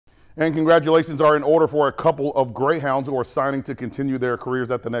And congratulations are in order for a couple of Greyhounds who are signing to continue their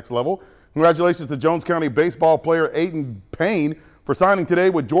careers at the next level. Congratulations to Jones County baseball player Aiden Payne for signing today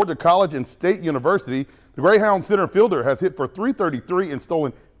with Georgia College and State University. The Greyhound center fielder has hit for .333 and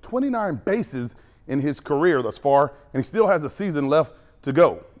stolen 29 bases in his career thus far, and he still has a season left to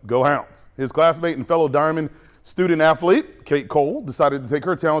go. Go Hounds. His classmate and fellow Diamond student athlete, Kate Cole, decided to take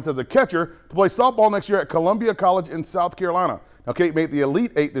her talents as a catcher to play softball next year at Columbia College in South Carolina. Now, Kate made the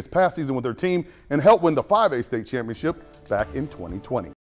Elite Eight this past season with her team and helped win the 5A state championship back in 2020.